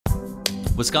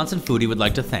Wisconsin Foodie would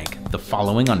like to thank the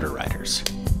following underwriters.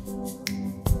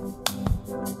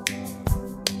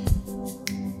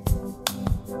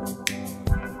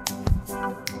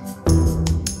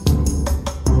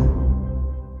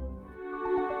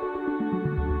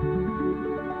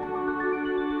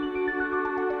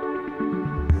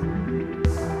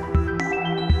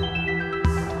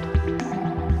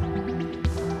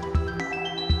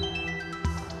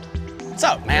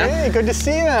 What's up, man? Hey, good to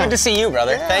see you. Good to see you,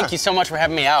 brother. Yeah. Thank you so much for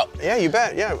having me out. Yeah, you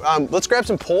bet. Yeah, let's grab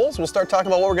some poles. We'll start talking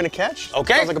about what we're gonna catch.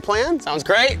 Okay. Sounds like a plan. Sounds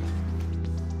great.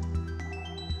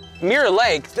 Mirror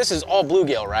Lake, this is all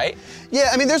bluegill, right? Yeah,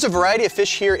 I mean, there's a variety of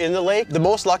fish here in the lake. The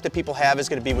most luck that people have is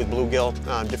gonna be with bluegill,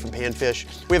 different panfish.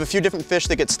 We have a few different fish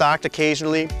that get stocked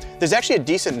occasionally. There's actually a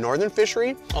decent northern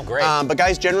fishery. Oh, great. But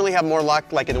guys generally have more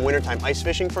luck like in the wintertime ice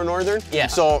fishing for northern. Yeah.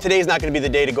 So today's not gonna be the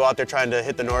day to go out there trying to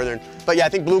hit the northern. But yeah, I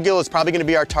think bluegill is probably gonna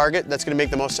be our target. That's gonna make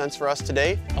the most sense for us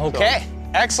today. Okay. So.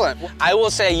 Excellent. I will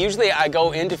say, usually I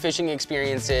go into fishing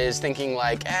experiences thinking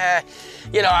like,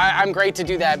 you know, I'm great to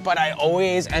do that, but I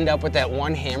always end up with that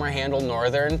one hammer handle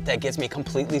northern that gets me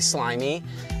completely slimy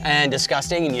and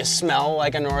disgusting, and you smell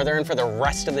like a northern for the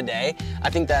rest of the day. I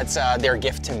think that's their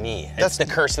gift to me. That's the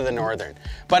curse of the northern.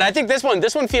 But I think this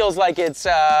one feels like it's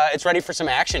ready for some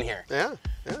action here. Yeah.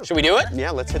 Should we do it?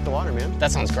 Yeah, let's hit the water, man.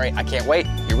 That sounds great. I can't wait.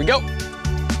 Here we go.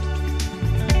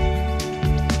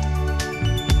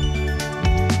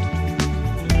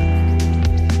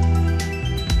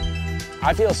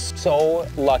 I feel so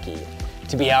lucky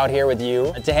to be out here with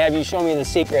you, to have you show me the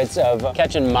secrets of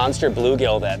catching monster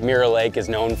bluegill that Mirror Lake is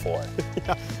known for.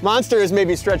 Yeah, monster is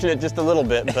maybe stretching it just a little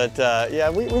bit, but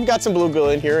yeah, we've got some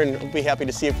bluegill in here, and we'll be happy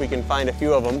to see if we can find a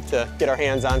few of them to get our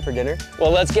hands on for dinner. Well,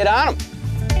 let's get on them.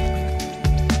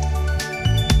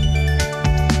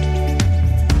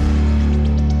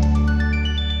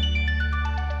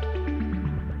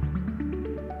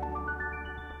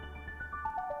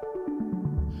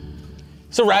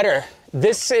 So Ryder,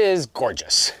 this is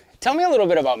gorgeous. Tell me a little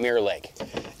bit about Mirror Lake.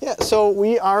 Yeah, so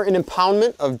we are an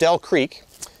impoundment of Dell Creek,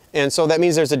 and so that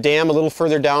means there's a dam a little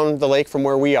further down the lake from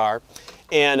where we are.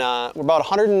 And we're about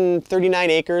 139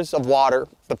 acres of water.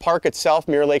 The park itself,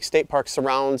 Mirror Lake State Park,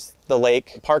 surrounds the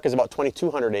lake. The park is about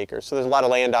 2,200 acres, so there's a lot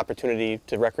of land opportunity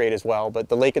to recreate as well. But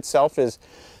the lake itself is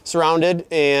surrounded,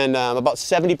 and about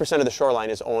 70% of the shoreline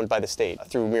is owned by the state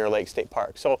through Mirror Lake State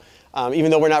Park. So even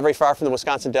though we're not very far from the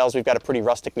Wisconsin Dells, we've got a pretty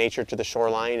rustic nature to the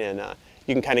shoreline, and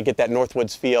you can kind of get that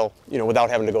Northwoods feel, you know, without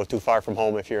having to go too far from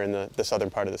home if you're in the southern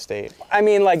part of the state. I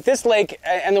mean, like this lake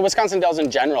and the Wisconsin Dells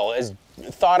in general is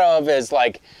thought of as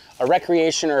like a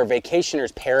recreation or a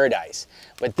vacationer's paradise,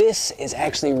 but this is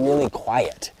actually really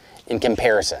quiet in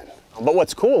comparison. But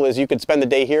what's cool is you could spend the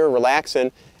day here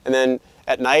relaxing, and then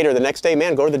at night or the next day,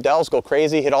 man, go to the Dells, go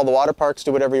crazy, hit all the water parks,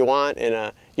 do whatever you want,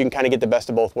 and you can kind of get the best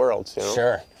of both worlds, you know?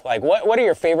 Sure. Like, what are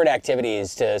your favorite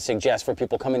activities to suggest for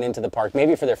people coming into the park,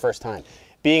 maybe for their first time?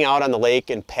 Being out on the lake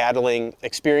and paddling,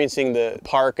 experiencing the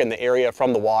park and the area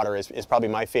from the water is probably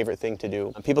my favorite thing to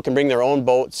do. People can bring their own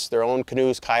boats, their own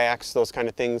canoes, kayaks, those kind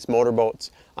of things,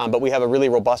 motorboats. But we have a really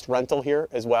robust rental here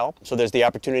as well. So there's the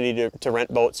opportunity to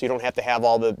rent boats. You don't have to have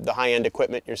all the high-end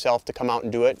equipment yourself to come out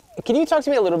and do it. Can you talk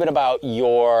to me a little bit about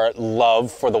your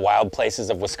love for the wild places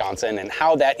of Wisconsin and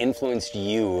how that influenced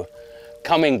you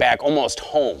coming back almost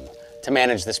home to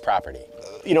manage this property?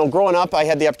 You know, growing up, I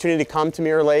had the opportunity to come to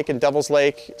Mirror Lake and Devil's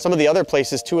Lake, some of the other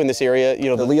places too in this area. You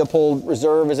know, the Leopold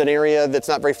Reserve is an area that's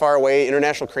not very far away,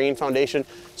 International Crane Foundation.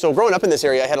 So growing up in this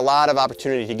area, I had a lot of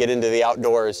opportunity to get into the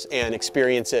outdoors and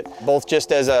experience it, both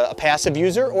just as a passive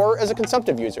user or as a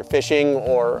consumptive user, fishing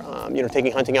or, you know,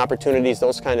 taking hunting opportunities,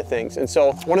 those kind of things. And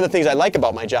so one of the things I like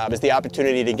about my job is the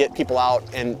opportunity to get people out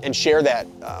and share that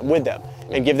with them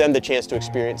and give them the chance to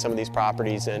experience some of these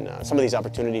properties and some of these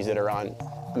opportunities that are on,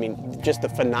 I mean, just the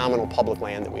phenomenal public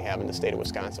land that we have in the state of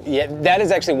Wisconsin. Yeah, that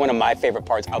is actually one of my favorite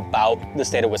parts about the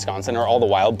state of Wisconsin, are all the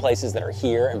wild places that are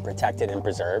here and protected and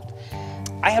preserved.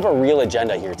 I have a real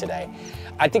agenda here today.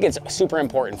 I think it's super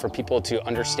important for people to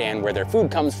understand where their food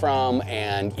comes from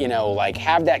and, you know, like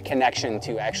have that connection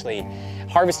to actually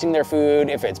harvesting their food,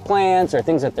 if it's plants or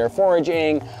things that they're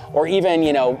foraging, or even,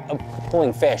 you know,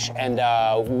 pulling fish. And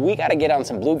we got to get on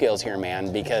some bluegills here,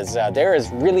 man, because there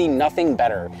is really nothing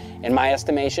better, in my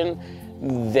estimation,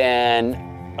 than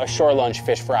a shore lunch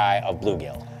fish fry of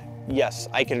bluegill. Yes,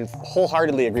 I can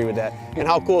wholeheartedly agree with that. And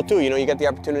how cool too, you know, you got the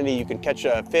opportunity, you can catch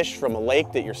a fish from a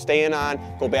lake that you're staying on,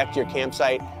 go back to your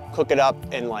campsite, cook it up,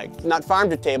 and like, not farm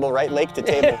to table, right? Lake to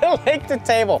table. Lake to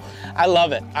table. I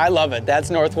love it. I love it.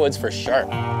 That's Northwoods for sure.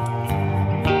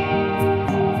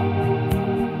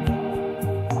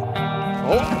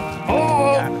 Oh.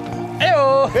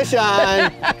 Ew. Fish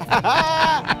on.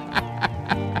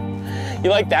 You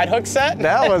like that hook set?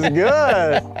 That was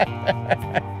good.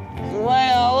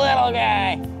 Little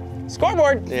guy.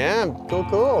 Scoreboard. Yeah, cool,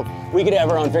 cool. We could have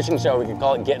our own fishing show. We could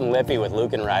call it Getting Lippy with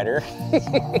Luke and Ryder.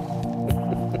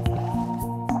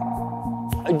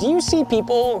 Do you see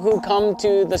people who come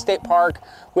to the state park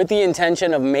with the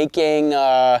intention of making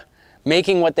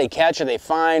what they catch or they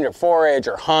find or forage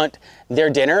or hunt their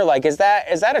dinner? Like, is that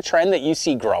a trend that you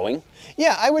see growing?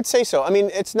 Yeah, I would say so. I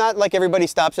mean, it's not like everybody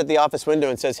stops at the office window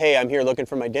and says, hey, I'm here looking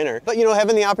for my dinner. But, you know,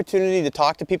 having the opportunity to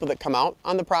talk to people that come out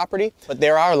on the property. But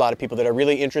there are a lot of people that are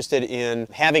really interested in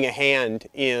having a hand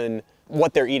in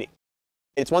what they're eating.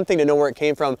 It's one thing to know where it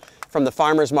came from the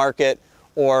farmer's market,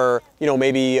 or, you know,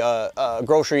 maybe a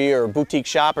grocery or a boutique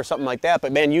shop or something like that.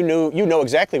 But man, you know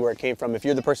exactly where it came from if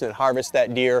you're the person that harvests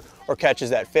that deer or catches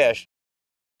that fish.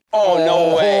 Oh,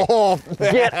 no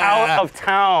way. Get out of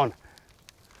town.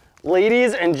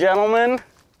 Ladies and gentlemen.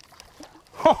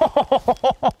 Look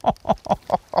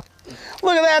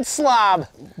at that slob.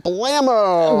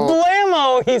 Blammo.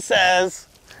 Blammo, he says.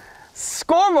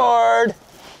 Scoreboard.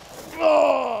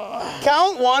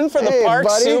 Count one for the park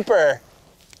buddy. super.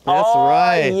 That's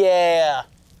right. Yeah.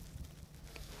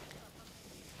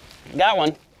 Got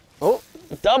one. Oh.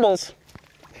 Doubles.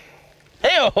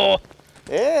 Hey-oh.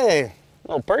 Hey.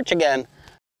 Little perch again.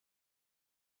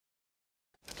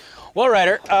 Well,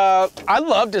 Ryder, I'd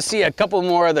love to see a couple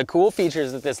more of the cool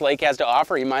features that this lake has to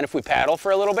offer. You mind if we paddle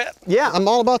for a little bit? Yeah, I'm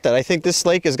all about that. I think this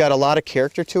lake has got a lot of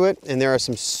character to it, and there are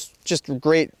some just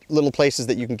great little places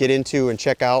that you can get into and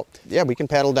check out. Yeah, we can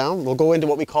paddle down. We'll go into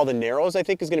what we call the Narrows, I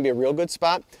think is gonna be a real good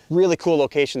spot. Really cool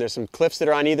location. There's some cliffs that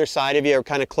are on either side of you, are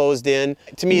kind of closed in.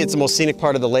 To me, it's the most scenic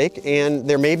part of the lake, and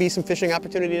there may be some fishing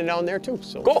opportunity down there too.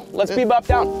 So cool, let's bebop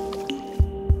down.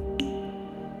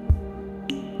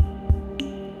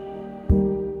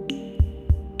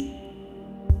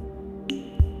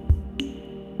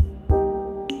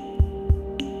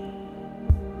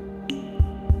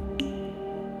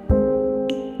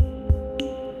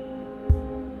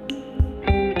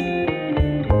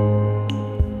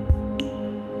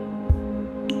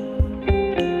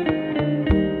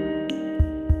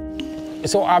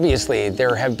 So obviously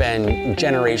there have been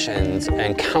generations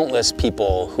and countless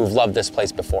people who've loved this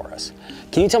place before us.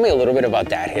 Can you tell me a little bit about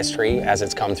that history as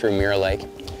it's come through Mirror Lake?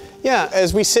 Yeah,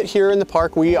 as we sit here in the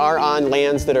park, we are on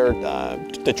lands that are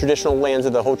the traditional lands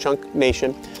of the Ho-Chunk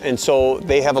Nation. And so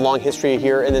they have a long history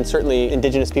here, and then certainly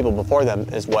indigenous people before them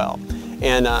as well.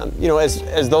 And you know,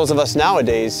 as those of us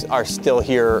nowadays are still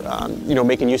here, you know,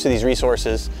 making use of these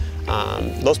resources,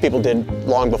 those people did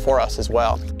long before us as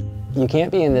well. You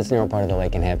can't be in this narrow part of the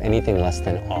lake and have anything less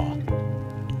than awe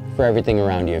for everything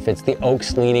around you. If it's the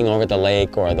oaks leaning over the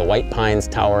lake or the white pines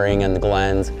towering in the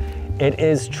glens, it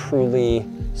is truly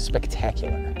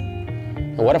spectacular.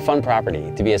 And what a fun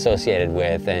property to be associated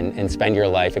with and spend your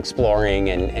life exploring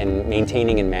and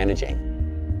maintaining and managing.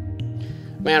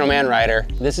 Man, oh man, Ryder,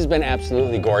 this has been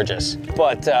absolutely gorgeous.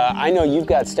 But I know you've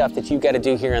got stuff that you've got to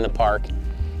do here in the park.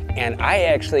 And I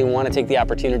actually want to take the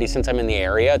opportunity, since I'm in the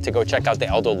area, to go check out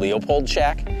the Aldo Leopold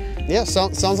shack. Yeah,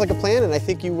 sounds like a plan, and I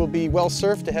think you will be well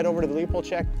served to head over to the Leopold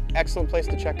shack. Excellent place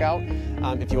to check out.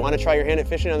 If you want to try your hand at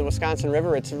fishing on the Wisconsin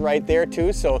River, it's right there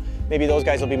too, so maybe those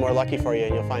guys will be more lucky for you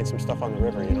and you'll find some stuff on the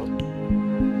river, you know?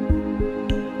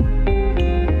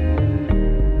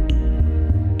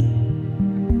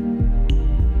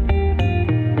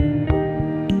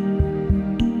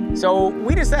 So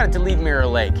we decided to leave Mirror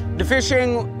Lake. The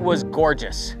fishing was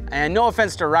gorgeous, and no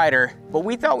offense to Ryder, but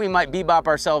we thought we might bebop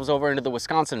ourselves over into the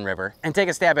Wisconsin River and take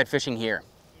a stab at fishing here.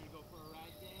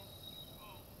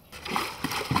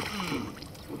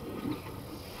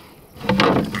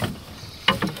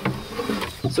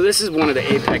 So this is one of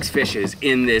the apex fishes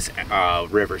in this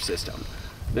river system,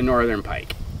 the northern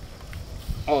pike.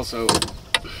 Also,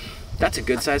 that's a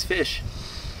good sized fish.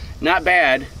 Not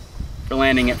bad for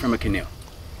landing it from a canoe.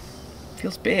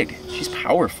 Feels big. She's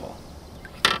powerful.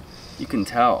 You can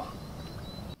tell.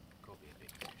 Go be a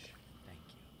big fish.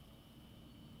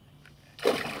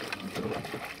 Thank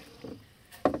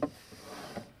you.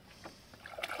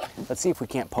 Let's see if we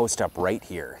can't post up right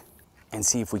here and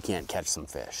see if we can't catch some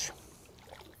fish.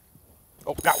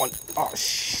 Oh, got one. Oh,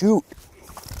 shoot.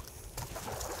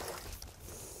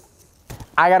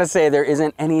 I gotta say, there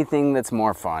isn't anything that's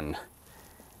more fun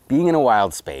being in a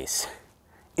wild space,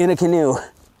 in a canoe,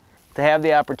 to have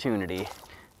the opportunity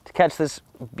to catch this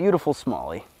beautiful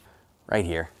smallie right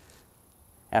here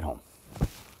at home.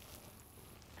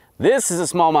 This is a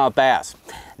smallmouth bass.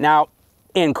 Now,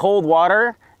 in cold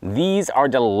water, these are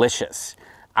delicious.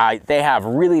 They have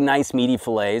really nice meaty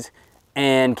fillets,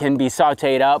 and can be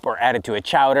sauteed up or added to a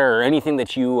chowder or anything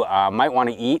that you might want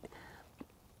to eat.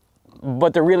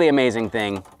 But the really amazing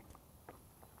thing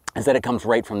is that it comes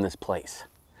right from this place.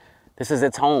 This is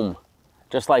its home,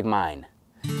 just like mine.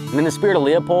 And in the spirit of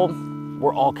Leopold,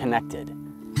 we're all connected.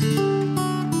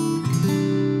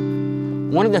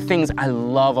 One of the things I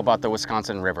love about the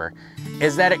Wisconsin River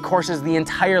is that it courses the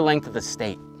entire length of the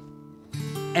state.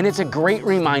 And it's a great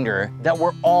reminder that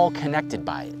we're all connected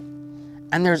by it.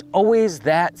 And there's always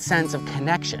that sense of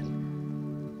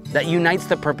connection that unites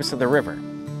the purpose of the river.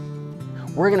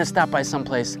 We're gonna stop by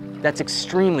someplace that's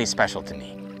extremely special to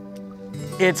me.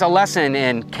 It's a lesson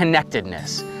in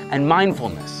connectedness and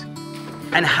mindfulness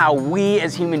and how we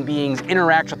as human beings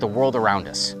interact with the world around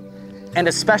us, and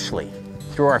especially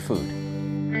through our food.